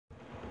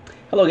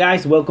Hello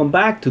guys, welcome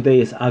back. Today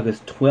is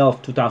August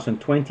 12th,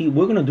 2020.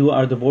 We're going to do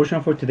our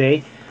devotional for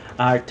today.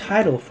 Our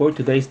title for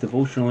today's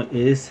devotional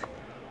is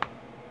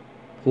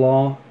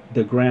Plow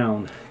the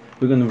Ground.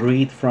 We're going to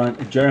read from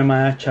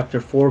Jeremiah chapter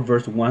 4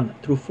 verse 1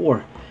 through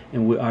 4.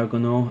 And we are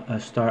going to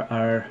start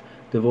our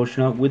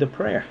devotional with a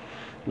prayer.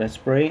 Let's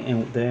pray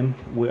and then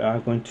we are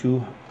going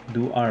to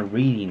do our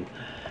reading.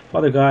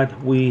 Father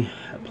God, we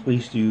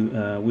please you,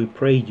 we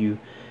praise you,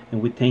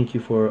 and we thank you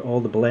for all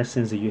the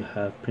blessings that you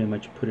have pretty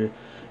much put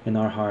in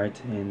our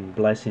heart, and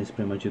blessings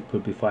pretty much you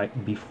put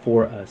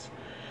before us.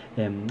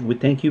 And we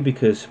thank you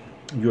because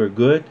you are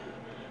good,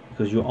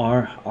 because you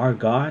are our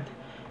God,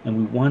 and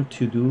we want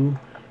to do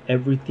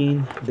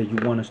everything that you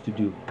want us to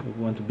do. We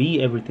want to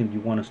be everything you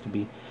want us to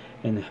be,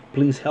 and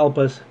please help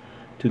us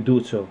to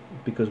do so,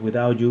 because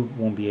without you,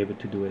 we won't be able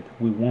to do it.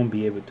 We won't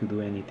be able to do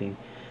anything.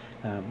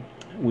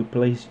 We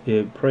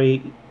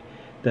pray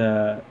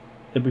that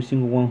every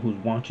single one who's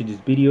watching this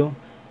video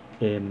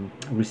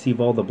receive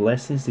all the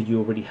blessings that you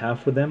already have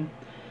for them,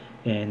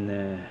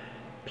 and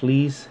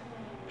please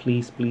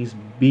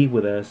be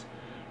with us,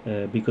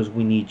 because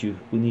we need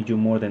you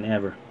more than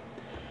ever.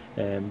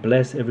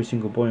 Bless every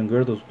single boy and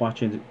girl that's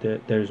watching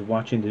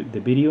the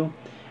video,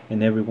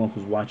 and everyone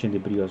who's watching the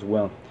video as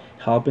well.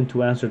 Help them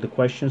to answer the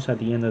questions at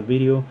the end of the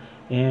video,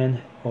 and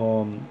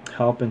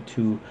help them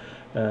to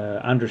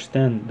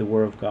understand the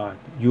word of God,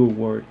 your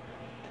word.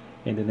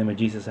 In the name of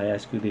Jesus, I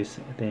ask you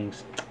these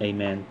things.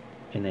 Amen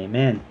and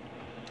amen.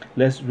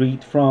 Let's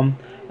read from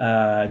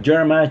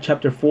Jeremiah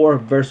chapter 4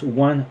 verse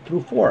 1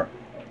 through 4.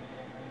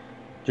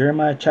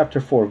 Jeremiah chapter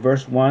 4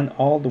 verse 1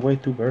 all the way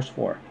to verse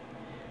 4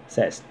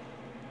 says,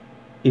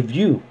 "If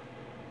you,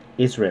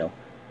 Israel,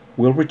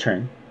 will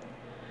return,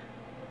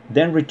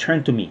 then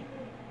return to me,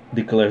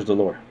 declares the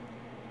Lord.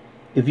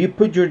 If you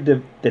put your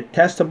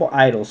detestable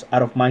idols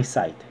out of my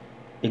sight,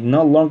 and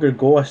no longer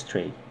go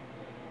astray,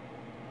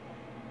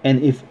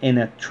 and if in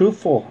a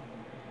truthful,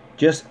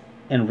 just,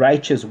 and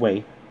righteous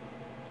way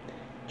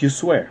you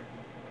swear,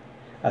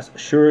 as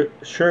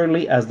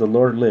surely as the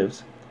Lord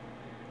lives,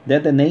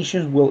 that the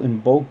nations will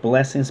invoke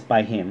blessings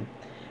by him,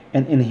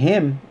 and in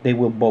him they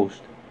will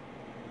boast.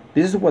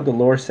 This is what the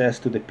Lord says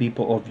to the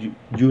people of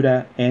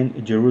Judah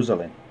and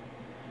Jerusalem.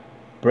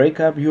 Break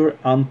up your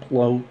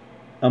unplowed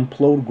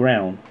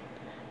ground,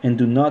 and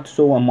do not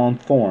sow among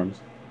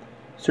thorns.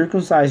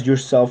 Circumcise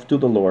yourself to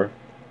the Lord,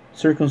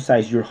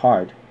 circumcise your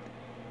heart,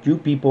 you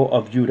people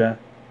of Judah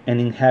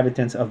and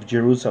inhabitants of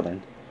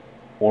Jerusalem,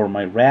 or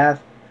my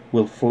wrath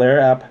will flare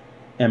up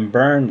and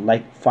burn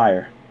like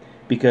fire,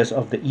 because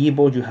of the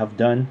evil you have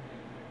done,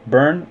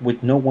 burn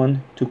with no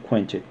one to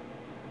quench it."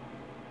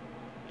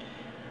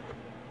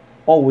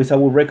 Always, I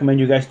would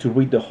recommend you guys to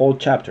read the whole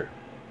chapter,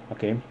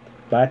 okay?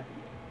 But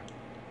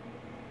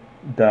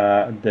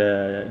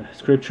the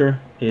scripture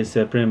is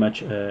pretty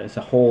much it's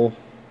a whole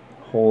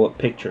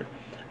picture.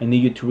 I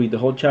need you to read the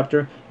whole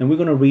chapter, and we're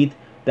going to read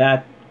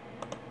that.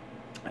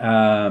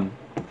 We're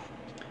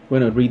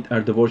going to read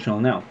our devotional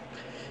now.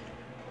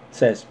 It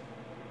says,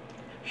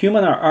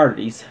 "Human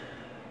arteries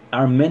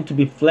are meant to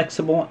be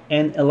flexible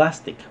and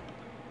elastic.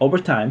 Over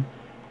time,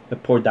 a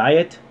poor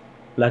diet,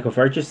 lack of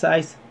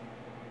exercise,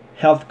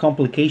 health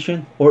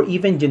complication, or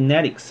even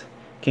genetics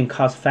can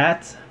cause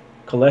fats,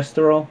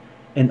 cholesterol,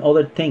 and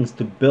other things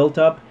to build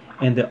up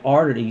in the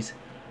arteries,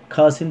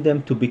 causing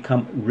them to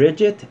become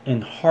rigid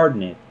and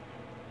hardened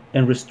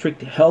and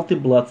restrict healthy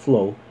blood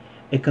flow,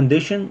 a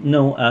condition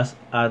known as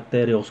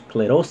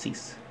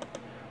atherosclerosis.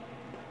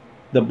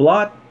 The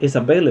blood is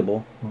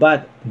available,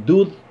 but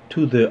due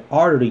to the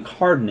artery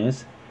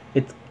hardness,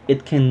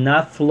 it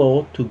cannot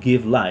flow to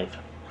give life.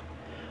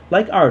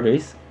 Like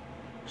arteries,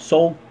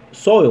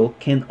 soil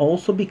can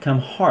also become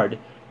hard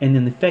and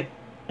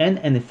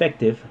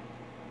ineffective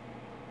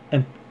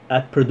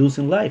at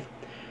producing life.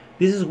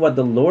 This is what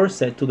the Lord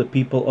said to the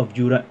people of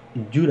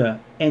Judah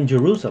and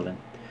Jerusalem.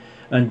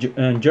 And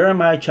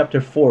Jeremiah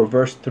chapter 4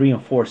 verse 3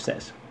 and 4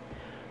 says,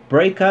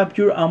 "Break up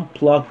your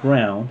unplowed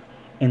ground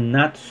and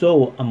not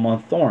sow among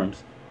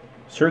thorns.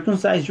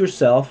 Circumcise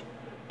yourself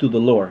to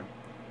the Lord.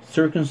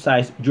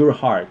 Circumcise your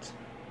hearts,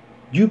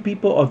 you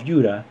people of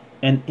Judah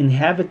and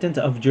inhabitants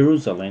of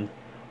Jerusalem,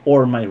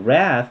 or my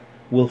wrath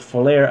will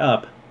flare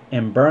up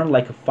and burn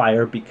like a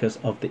fire because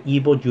of the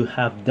evil you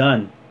have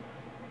done.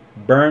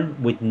 Burn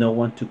with no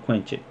one to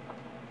quench it."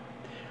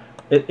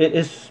 It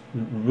is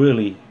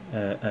really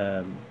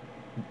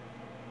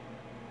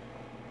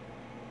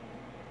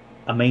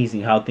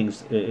amazing how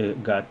things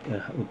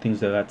things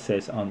that God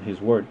says on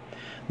His Word.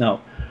 Now,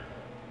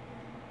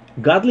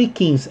 godly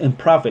kings and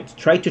prophets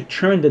try to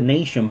turn the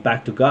nation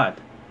back to God,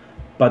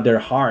 but their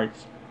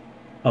hearts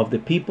of the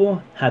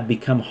people have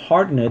become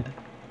hardened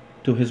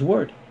to His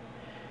Word.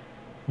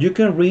 You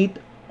can read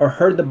or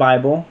hear the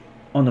Bible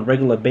on a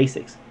regular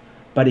basis,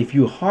 but if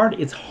your heart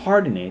is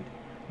hardened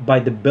by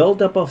the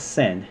buildup of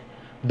sin,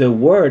 the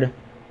Word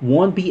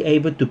won't be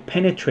able to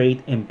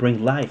penetrate and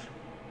bring life.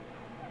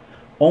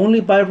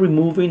 Only by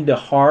removing the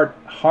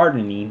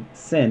hardening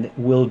sin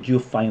will you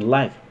find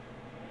life.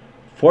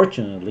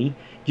 Fortunately,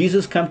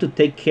 Jesus came to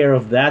take care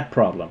of that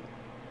problem.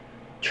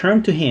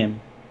 Turn to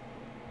him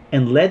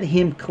and let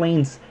him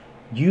cleanse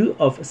you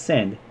of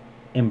sin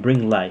and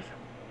bring life.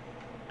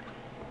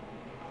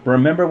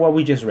 Remember what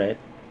we just read,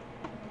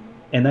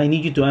 and I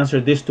need you to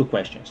answer these two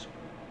questions.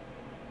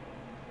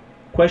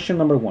 Question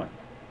number 1.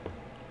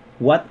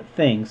 What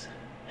things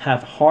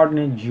have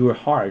hardened your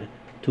heart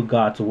to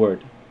God's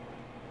word?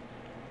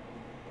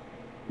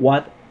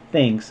 What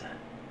things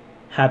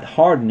have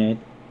hardened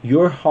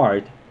your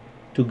heart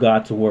to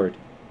God's word?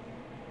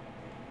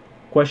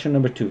 Question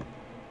number 2.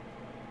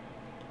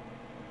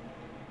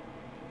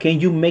 Can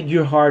you make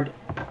your heart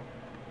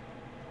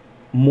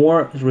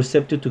more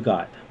receptive to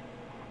God?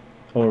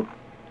 Or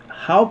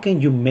how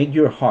can you make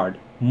your heart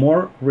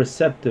more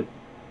receptive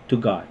to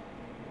God?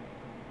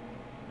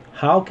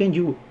 How can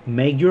you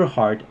make your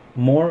heart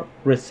more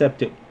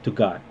receptive to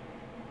God?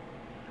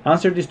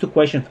 Answer these two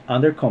questions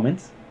under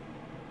comments,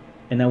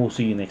 and I will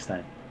see you next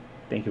time.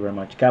 Thank you very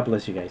much. God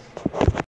bless you guys.